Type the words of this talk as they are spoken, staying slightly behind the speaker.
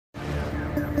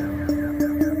What's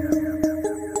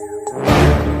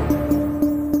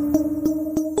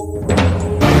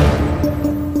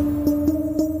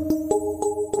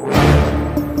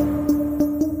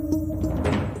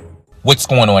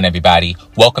going on, everybody?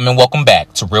 Welcome and welcome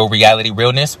back to Real Reality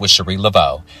Realness with Cherie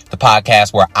Laveau, the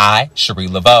podcast where I, Cherie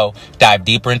Laveau, dive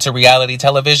deeper into reality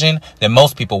television than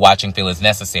most people watching feel is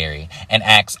necessary and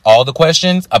ask all the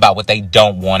questions about what they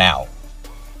don't want out.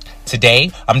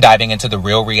 Today, I'm diving into the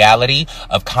real reality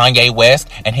of Kanye West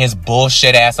and his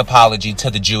bullshit-ass apology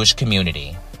to the Jewish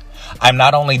community. I'm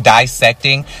not only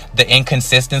dissecting the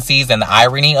inconsistencies and the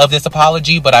irony of this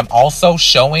apology, but I'm also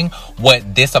showing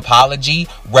what this apology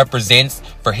represents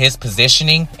for his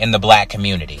positioning in the black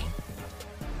community.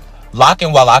 Lock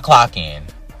in while I clock in,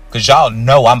 because y'all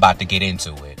know I'm about to get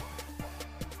into it.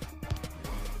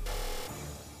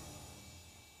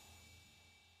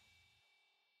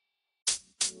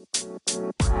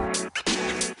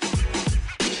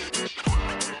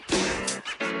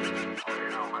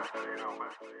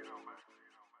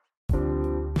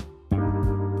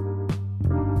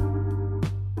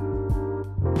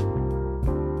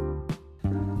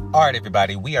 All right,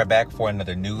 everybody, we are back for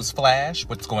another news flash.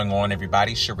 What's going on,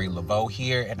 everybody? Cherie Laveau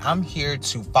here, and I'm here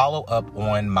to follow up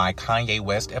on my Kanye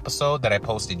West episode that I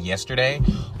posted yesterday,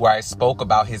 where I spoke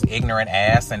about his ignorant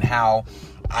ass and how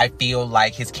I feel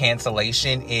like his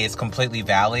cancellation is completely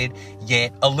valid,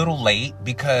 yet a little late,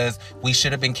 because we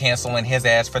should have been canceling his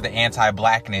ass for the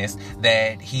anti-blackness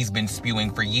that he's been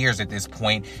spewing for years at this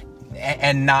point,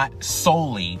 and not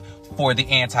solely for the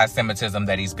anti-Semitism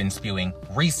that he's been spewing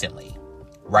recently.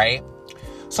 Right?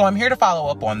 So I'm here to follow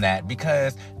up on that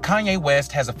because Kanye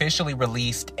West has officially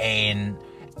released an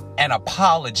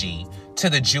apology to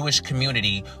the Jewish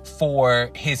community for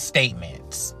his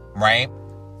statements, right?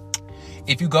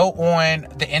 If you go on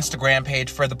the Instagram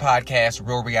page for the podcast,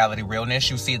 Real Reality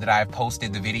Realness, you see that I've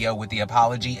posted the video with the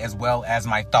apology as well as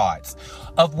my thoughts,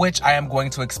 of which I am going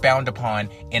to expound upon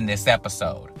in this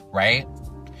episode, right?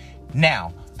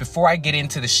 Now, before I get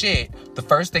into the shit, the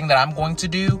first thing that I'm going to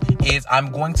do is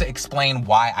I'm going to explain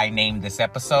why I named this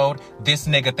episode, This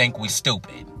Nigga Think We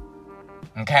Stupid.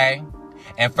 Okay?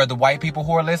 And for the white people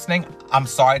who are listening, I'm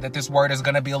sorry that this word is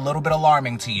going to be a little bit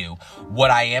alarming to you.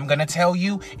 What I am going to tell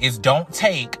you is don't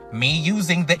take me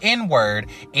using the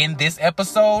N-word in this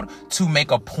episode to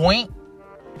make a point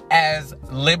as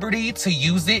liberty to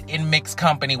use it in mixed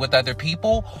company with other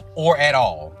people or at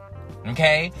all.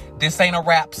 Okay? This ain't a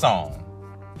rap song.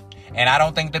 And I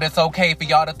don't think that it's okay for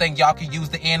y'all to think y'all can use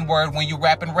the N-word when you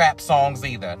rapping rap songs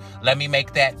either. Let me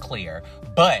make that clear.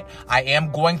 But I am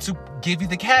going to give you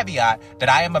the caveat that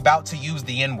I am about to use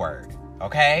the N-word,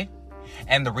 okay?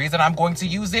 And the reason I'm going to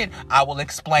use it, I will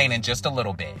explain in just a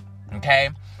little bit, okay?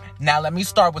 Now let me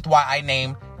start with why I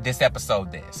named this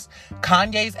episode this.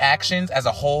 Kanye's actions as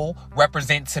a whole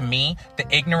represent to me the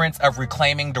ignorance of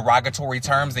reclaiming derogatory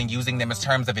terms and using them as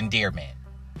terms of endearment,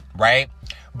 right?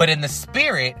 But in the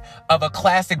spirit of a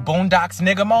classic Boondocks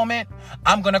nigga moment,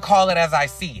 I'm going to call it as I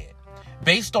see it.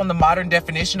 Based on the modern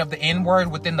definition of the N-word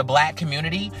within the black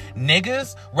community,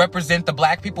 niggas represent the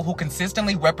black people who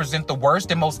consistently represent the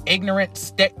worst and most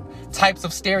ignorant types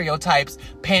of stereotypes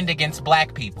penned against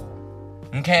black people.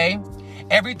 Okay?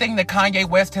 Everything that Kanye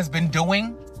West has been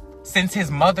doing since his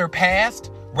mother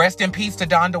passed, rest in peace to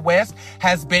Donda West,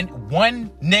 has been one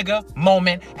nigga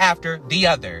moment after the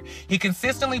other. He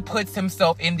consistently puts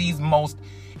himself in these most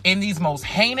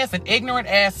heinous and ignorant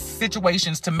ass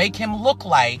situations to make him look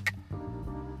like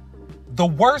the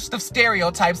worst of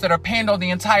stereotypes that are pinned on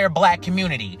the entire black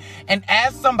community. And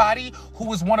as somebody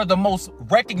who is one of the most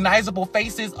recognizable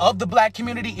faces of the black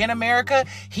community in America,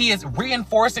 he is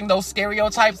reinforcing those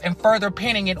stereotypes and further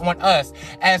pinning it on us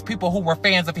as people who were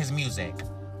fans of his music.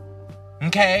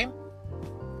 Okay?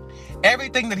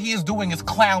 Everything that he is doing is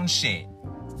clown shit.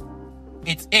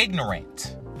 It's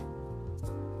ignorant.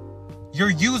 You're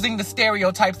using the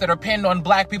stereotypes that are pinned on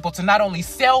black people to not only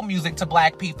sell music to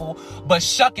black people, but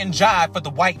shuck and jive for the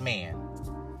white man.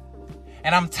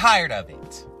 And I'm tired of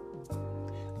it.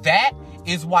 That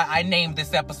is why I named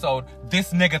this episode,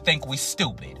 This Nigga Think We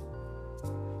Stupid.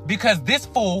 Because this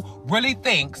fool really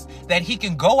thinks that he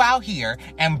can go out here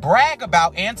and brag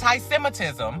about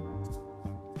anti-Semitism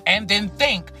and then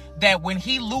think that when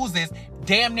he loses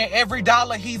damn near every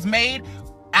dollar he's made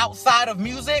outside of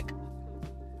music,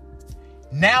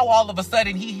 now all of a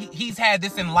sudden he's had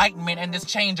this enlightenment and this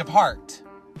change of heart.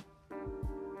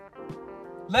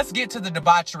 Let's get to the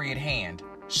debauchery at hand,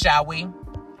 shall we?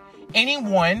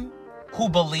 Anyone who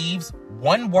believes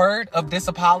one word of this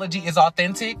apology is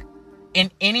authentic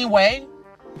in any way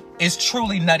is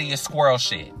truly nutty as squirrel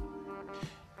shit.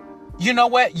 You know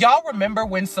what? Y'all remember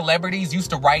when celebrities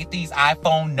used to write these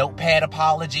iPhone notepad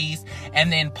apologies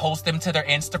and then post them to their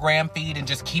Instagram feed and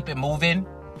just keep it moving?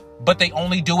 But they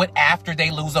only do it after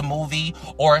they lose a movie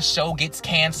or a show gets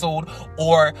canceled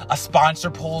or a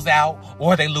sponsor pulls out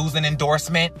or they lose an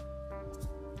endorsement.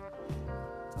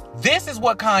 This is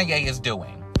what Kanye is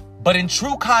doing. But in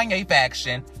true Kanye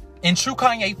fashion,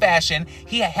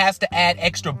 he has to add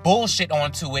extra bullshit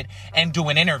onto it and do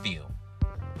an interview.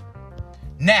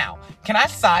 Now, can I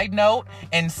side note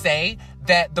and say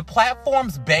that the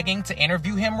platforms begging to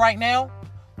interview him right now,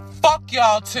 fuck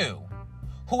y'all too.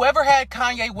 Whoever had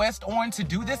Kanye West on to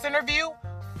do this interview,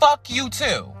 fuck you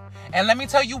too. And let me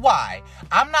tell you why.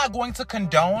 I'm not going to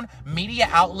condone media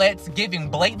outlets giving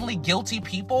blatantly guilty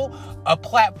people a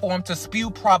platform to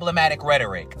spew problematic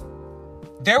rhetoric.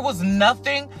 There was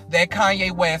nothing that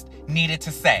Kanye West needed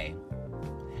to say.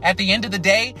 At the end of the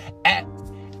day,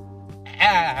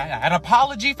 an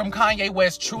apology from Kanye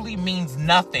West truly means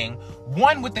nothing.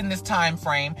 One, within this time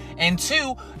frame, and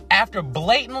two, after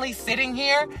blatantly sitting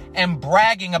here and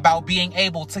bragging about being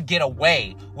able to get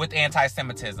away with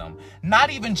anti-Semitism.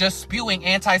 Not even just spewing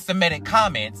anti-Semitic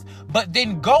comments, but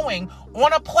then going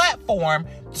on a platform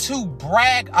to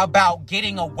brag about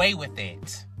getting away with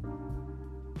it.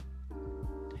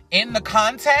 In the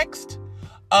context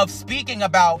of speaking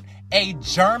about a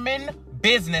German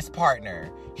business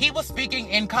partner. He was speaking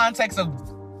in context of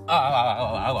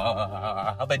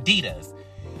Adidas.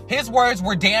 His words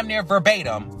were damn near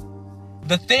verbatim.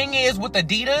 The thing is with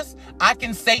Adidas, I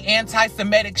can say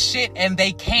anti-Semitic shit and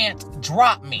they can't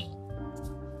drop me.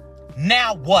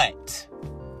 Now what?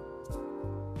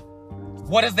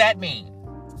 What does that mean?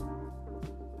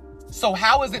 So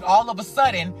how is it all of a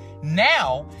sudden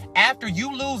now, after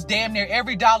you lose damn near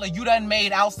every dollar you done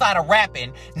made outside of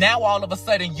rapping, now all of a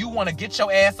sudden you want to get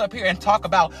your ass up here and talk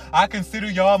about, I consider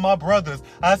y'all my brothers.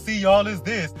 I see y'all as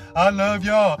this. I love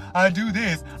y'all. I do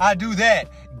this. I do that.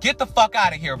 Get the fuck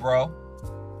out of here, bro.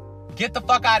 Get the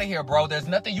fuck out of here, bro. There's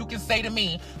nothing you can say to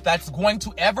me that's going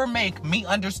to ever make me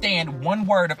understand one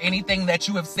word of anything that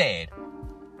you have said.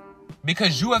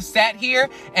 Because you have sat here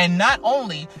and not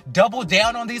only doubled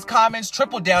down on these comments,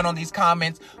 tripled down on these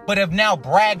comments, but have now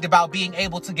bragged about being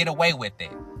able to get away with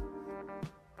it.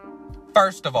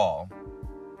 First of all.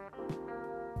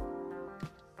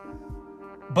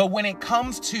 But when it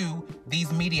comes to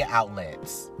these media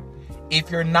outlets,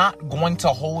 if you're not going to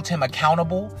hold him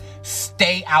accountable,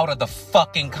 stay out of the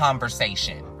fucking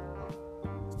conversation.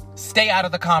 Stay out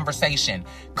of the conversation.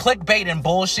 Clickbait and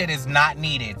bullshit is not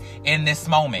needed in this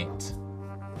moment.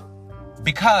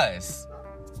 Because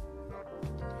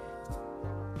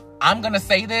I'm going to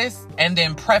say this and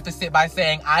then preface it by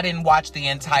saying I didn't watch the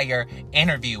entire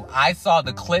interview. I saw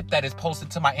the clip that is posted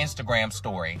to my Instagram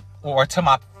story or to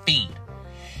my feed.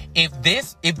 If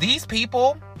these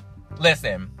people,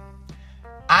 listen,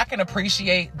 I can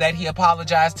appreciate that he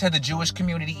apologized to the Jewish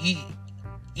community,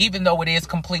 even though it is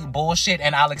complete bullshit,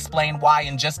 and I'll explain why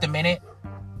in just a minute.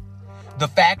 The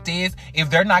fact is, if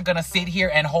they're not going to sit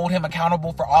here and hold him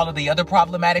accountable for all of the other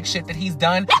problematic shit that he's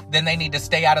done, then they need to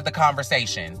stay out of the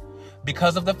conversation.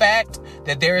 Because of the fact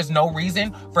that there is no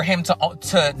reason for him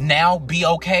to now be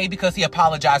okay because he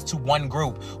apologized to one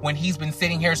group when he's been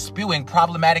sitting here spewing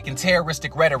problematic and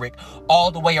terroristic rhetoric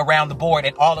all the way around the board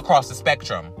and all across the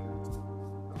spectrum.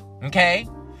 Okay?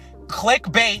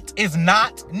 Clickbait is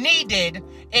not needed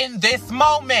in this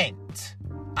moment.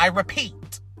 I repeat.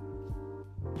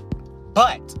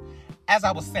 But, as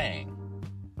I was saying,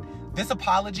 this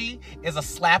apology is a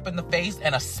slap in the face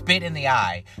and a spit in the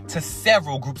eye to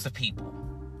several groups of people.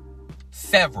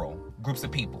 Several groups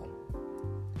of people.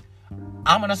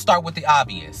 I'm going to start with the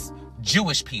obvious.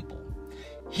 Jewish people.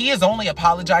 He is only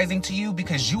apologizing to you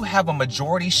because you have a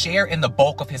majority share in the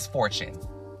bulk of his fortune.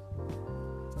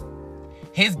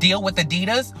 His deal with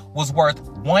Adidas was worth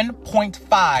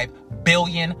 $1.5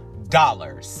 billion.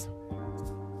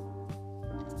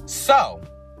 So,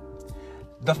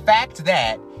 the fact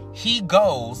that he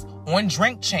goes on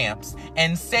Drink Champs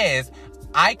and says,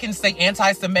 I can say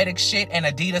anti-Semitic shit and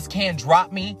Adidas can't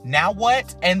drop me, now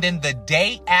what? And then the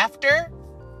day after,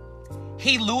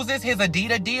 he loses his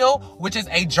Adidas deal, which is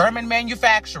a German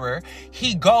manufacturer.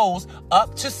 He goes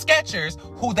up to Skechers,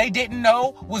 who they didn't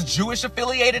know was Jewish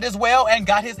affiliated as well, and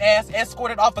got his ass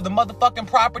escorted off of the motherfucking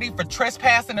property for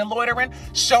trespassing and loitering,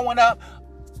 showing up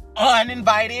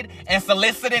uninvited and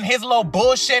soliciting his little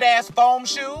bullshit ass foam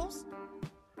shoes.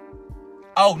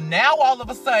 Oh, now all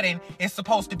of a sudden it's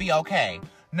supposed to be okay.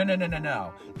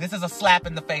 No. This is a slap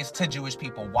in the face to Jewish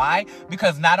people. Why?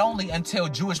 Because not only until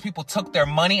Jewish people took their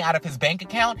money out of his bank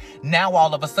account, now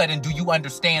all of a sudden do you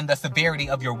understand the severity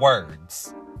of your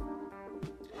words.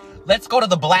 Let's go to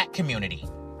the black community.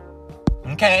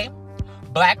 Okay?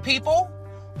 Black people,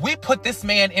 we put this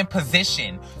man in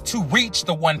position to reach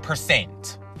the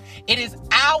 1%. It is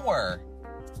our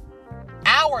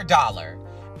dollar,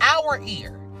 our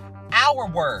ear, our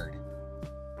word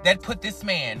that put this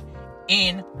man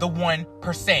in the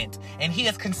 1%. And he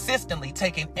has consistently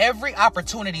taken every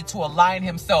opportunity to align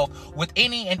himself with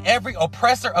any and every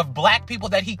oppressor of black people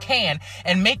that he can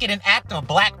and make it an act of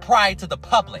black pride to the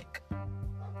public.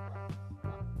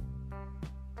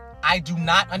 I do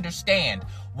not understand.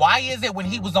 Why is it when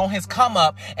he was on his come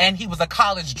up and he was a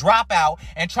college dropout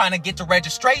and trying to get to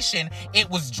registration, it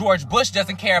was George Bush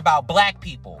doesn't care about black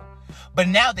people. But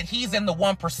now that he's in the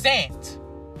 1%,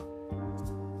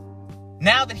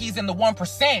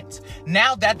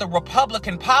 now that the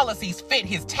Republican policies fit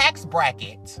his tax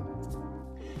bracket,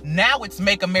 now it's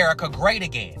Make America Great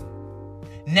Again.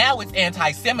 Now it's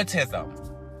anti-Semitism.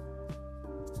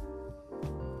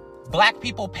 Black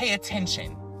people, pay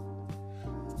attention.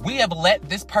 We have let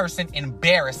this person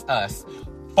embarrass us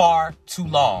far too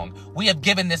long. We have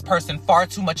given this person far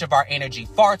too much of our energy,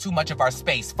 far too much of our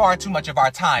space, far too much of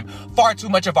our time, far too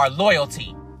much of our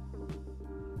loyalty.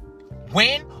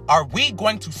 When are we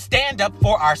going to stand up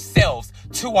for ourselves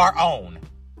to our own?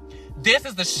 This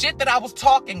is the shit that I was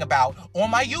talking about on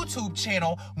my YouTube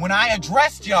channel when I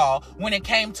addressed y'all when it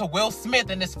came to Will Smith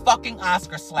and this fucking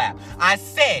Oscar slap. I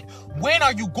said, when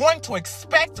are you going to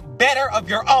expect better of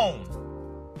your own?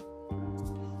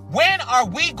 When are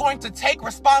we going to take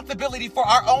responsibility for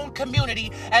our own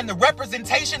community and the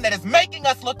representation that is making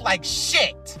us look like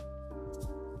shit?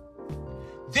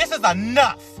 This is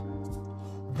enough.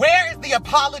 Where is the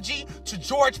apology to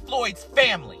George Floyd's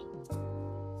family?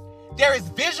 There is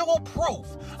visual proof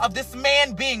of this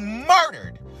man being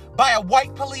murdered by a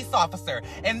white police officer,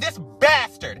 and this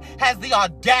bastard has the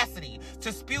audacity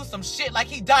to spew some shit like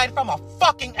he died from a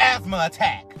fucking asthma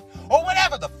attack, or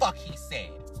whatever the fuck he said.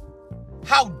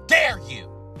 How dare you?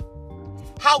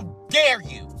 How dare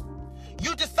you?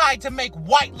 You decide to make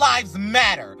white lives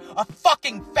matter a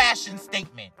fucking fashion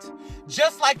statement.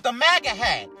 Just like the MAGA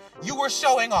hat you were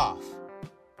showing off.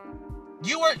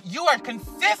 You are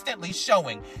consistently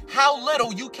showing how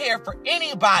little you care for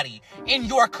anybody in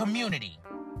your community.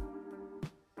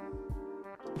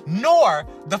 Nor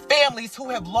the families who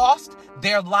have lost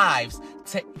their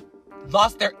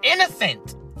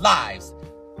innocent lives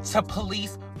to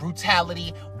police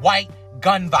brutality, white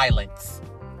gun violence.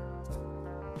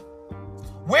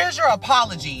 Where's your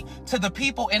apology to the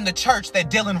people in the church that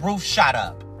Dylan Roof shot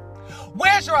up?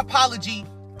 Where's your apology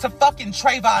to fucking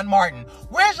Trayvon Martin?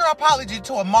 Where's your apology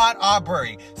to Ahmaud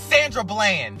Arbery, Sandra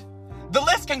Bland? The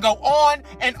list can go on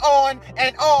and on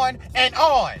and on and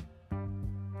on.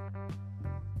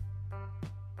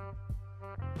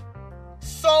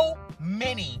 So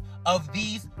many of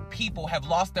these people have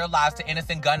lost their lives to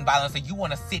innocent gun violence, and you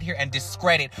want to sit here and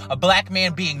discredit a black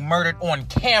man being murdered on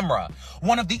camera.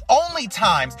 One of the only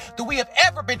times that we have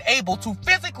ever been able to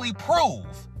physically prove,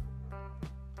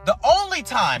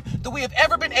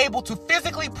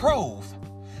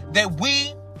 that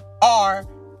we are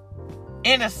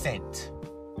innocent,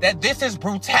 that this is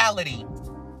brutality,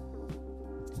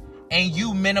 and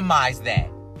you minimize that.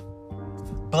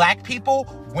 Black people,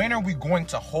 when are we going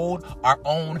to hold our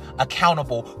own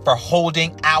accountable for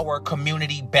holding our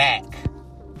community back?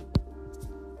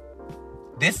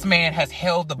 This man has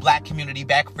held the black community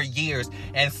back for years,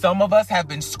 and some of us have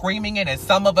been screaming it, and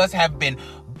some of us have been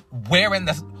wearing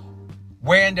the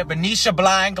Venetia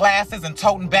blind glasses and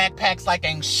toting backpacks like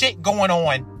ain't shit going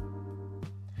on.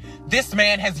 This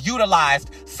man has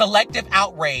utilized selective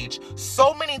outrage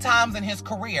so many times in his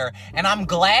career, and I'm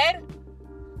glad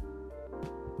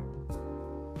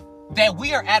that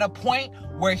we are at a point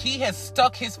where he has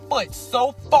stuck his foot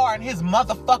so far in his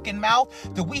motherfucking mouth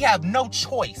that we have no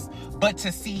choice but to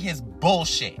see his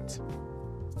bullshit.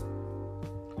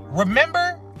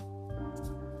 Remember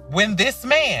when this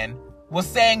man was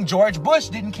saying George Bush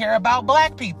didn't care about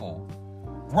black people?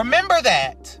 Remember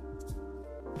that.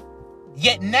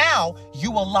 Yet now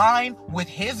you align with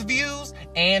his views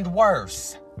and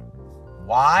worse.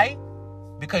 Why?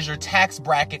 Because your tax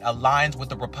bracket aligns with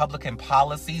the Republican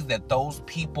policies that those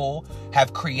people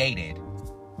have created.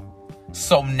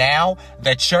 So now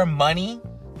that your money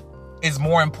is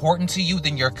more important to you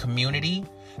than your community,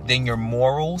 than your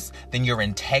morals, than your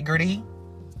integrity,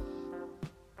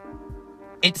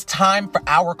 it's time for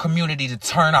our community to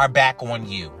turn our back on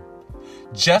you,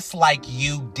 just like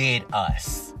you did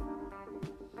us.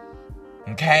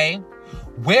 Okay?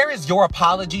 Where is your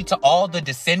apology to all the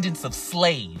descendants of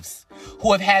slaves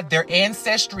who have had their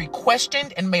ancestry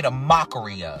questioned and made a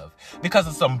mockery of because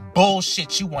of some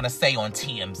bullshit you want to say on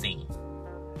TMZ.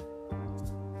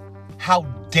 How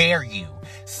dare you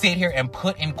sit here and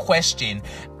put in question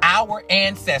our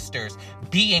ancestors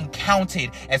being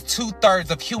counted as 2/3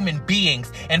 of human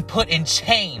beings and put in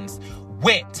chains,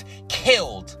 whipped,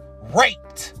 killed,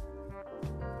 raped?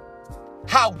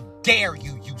 How dare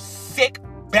you, you sick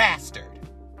bastard?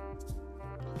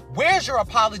 Where's your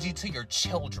apology to your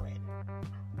children?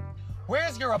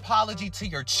 Where's your apology to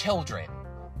your children?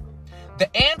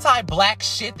 The anti-black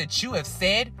shit that you have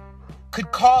said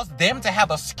could cause them to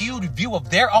have a skewed view of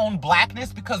their own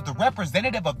blackness because the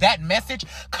representative of that message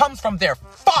comes from their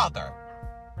father.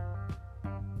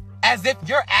 As if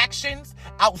your actions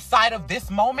outside of this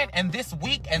moment and this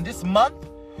week and this month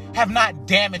have not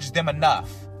damaged them enough.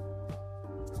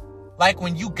 Like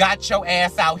when you got your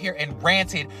ass out here and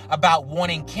ranted about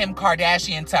wanting Kim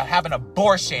Kardashian to have an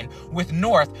abortion with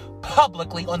North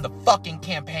publicly on the fucking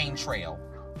campaign trail.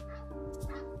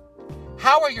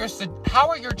 How are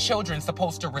your children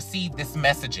supposed to receive this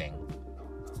messaging?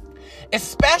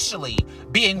 Especially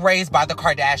being raised by the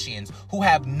Kardashians, who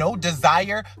have no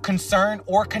desire, concern,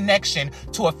 or connection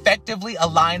to effectively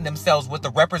align themselves with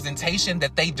the representation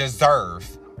that they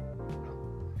deserve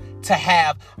to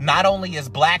have, not only as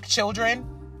black children,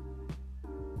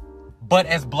 but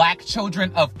as black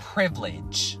children of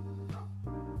privilege.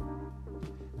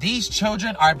 These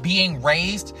children are being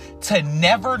raised to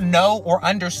never know or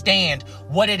understand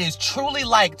what it is truly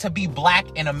like to be black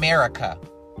in America,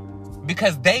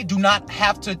 because they do not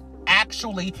have to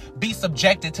actually be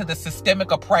subjected to the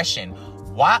systemic oppression.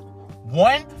 What?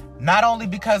 One, not only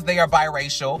because they are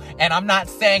biracial, and I'm not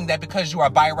saying that because you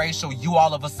are biracial, you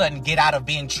all of a sudden get out of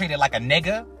being treated like a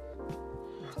nigga,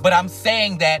 but I'm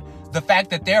saying that the fact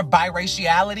that their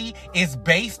biraciality is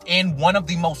based in one of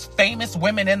the most famous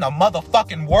women in the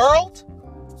motherfucking world,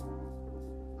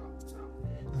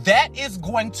 that is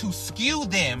going to skew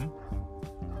them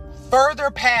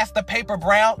further past the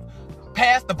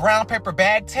brown paper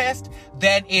bag test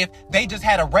than if they just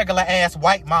had a regular ass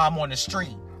white mom on the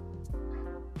street.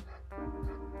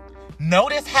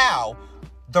 Notice how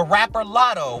the rapper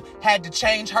Lotto had to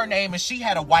change her name and she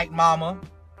had a white mama.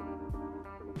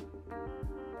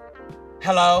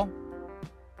 Hello?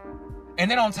 And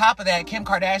then on top of that, Kim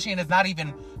Kardashian is not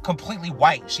even completely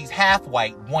white. She's half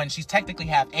white. One, she's technically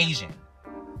half Asian.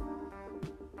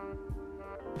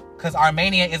 Because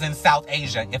Armenia is in South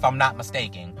Asia, if I'm not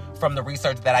mistaken, from the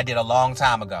research that I did a long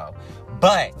time ago.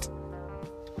 But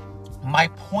my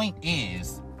point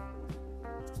is,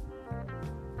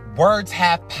 words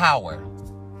have power.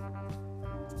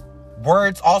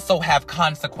 Words also have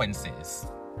consequences.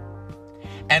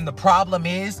 And the problem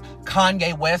is,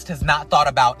 Kanye West has not thought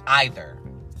about either.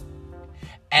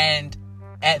 And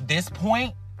at this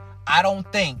point, I don't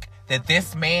think that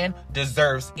this man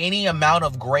deserves any amount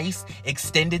of grace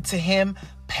extended to him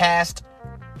past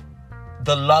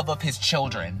the love of his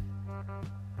children.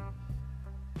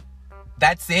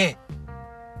 That's it.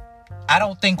 I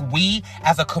don't think we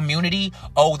as a community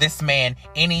owe this man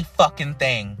any fucking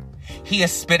thing. He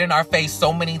has spit in our face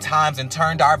so many times and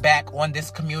turned our back on this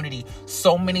community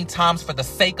so many times for the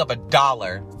sake of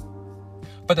 $1,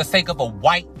 for the sake of a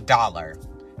white dollar.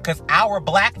 Because our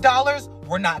black dollars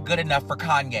were not good enough for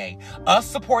Kanye. Us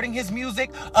supporting his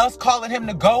music, us calling him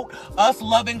the GOAT, us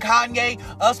loving Kanye,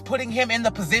 us putting him in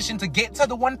the position to get to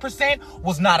the 1%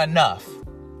 was not enough.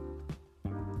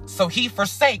 So he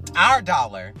forsaked our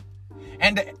dollar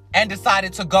and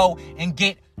decided to go and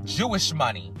get Jewish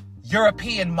money,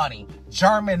 European money,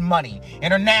 German money,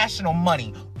 international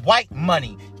money, white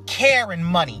money, Karen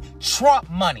money, Trump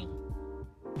money.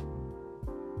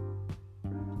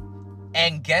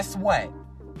 And guess what?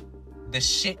 The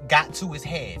shit got to his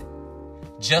head.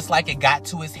 Just like it got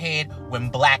to his head when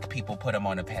black people put him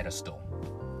on a pedestal.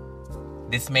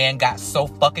 This man got so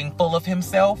fucking full of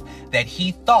himself that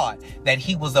he thought that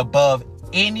he was above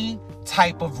any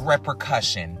type of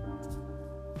repercussion.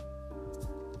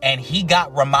 And he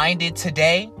got reminded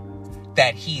today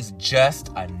that he's just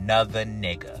another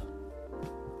nigga.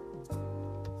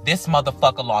 This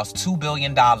motherfucker lost $2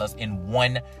 billion in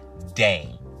one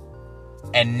day.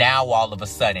 And now all of a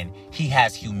sudden, he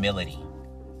has humility.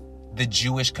 The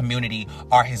Jewish community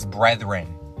are his brethren.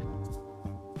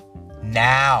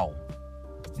 Now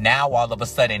all of a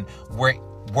sudden,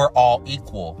 we're all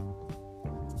equal.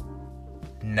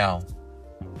 No.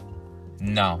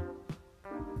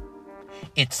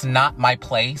 It's not my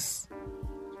place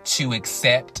to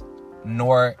accept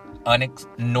nor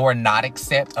not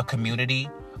accept a community,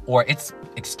 or it's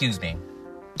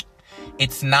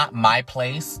not my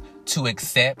place to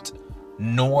accept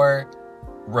nor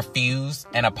refuse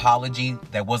an apology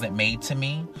that wasn't made to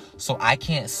me, so I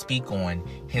can't speak on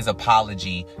his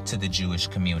apology to the Jewish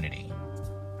community.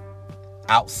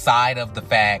 Outside of the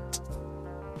fact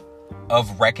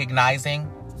of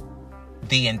recognizing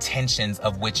the intentions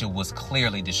of which it was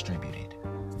clearly distributed,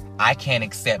 I can't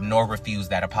accept nor refuse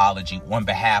that apology on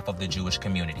behalf of the Jewish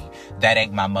community. That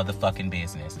ain't my motherfucking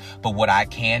business. But what I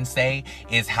can say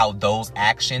is how those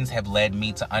actions have led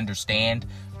me to understand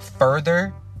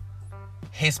further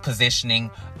his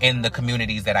positioning in the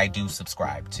communities that I do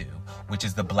subscribe to, which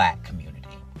is the Black community.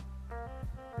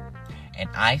 And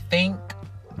I think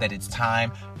that it's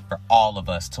time for all of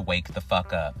us to wake the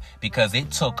fuck up, because it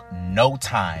took no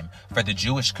time for the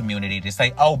Jewish community to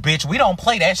say, oh, bitch, we don't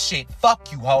play that shit.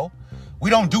 Fuck you, ho. We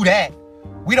don't do that.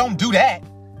 We don't do that.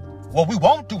 What we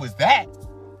won't do is that.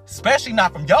 Especially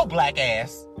not from your black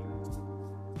ass.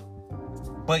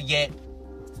 But yet,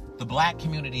 the Black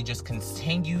community just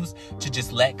continues to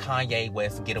just let Kanye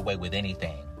West get away with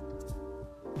anything.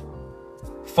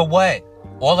 For what?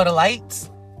 All of the lights?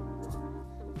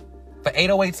 For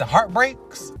 808s and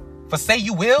heartbreaks? For Say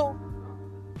You Will?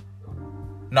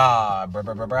 Nah,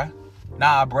 bruh.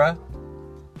 Nah, bruh.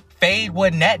 Fade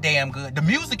wasn't that damn good. The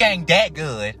music ain't that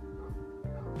good.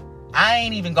 I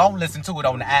ain't even gonna listen to it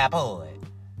on the iPod.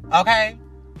 Okay?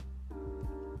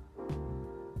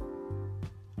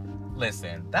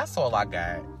 Listen, that's all I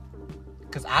got.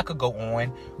 Because I could go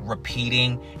on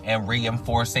repeating and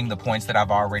reinforcing the points that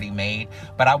I've already made.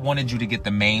 But I wanted you to get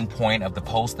the main point of the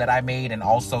post that I made and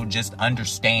also just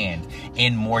understand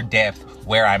in more depth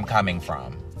where I'm coming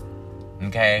from.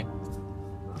 Okay?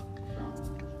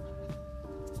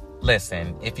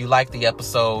 Listen, if you like the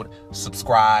episode,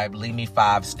 subscribe, leave me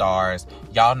 5 stars.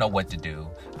 Y'all know what to do.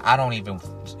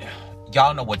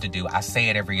 Y'all know what to do. I say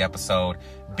it every episode.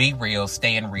 Be real,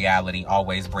 stay in reality,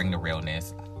 always bring the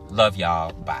realness. Love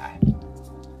y'all. Bye.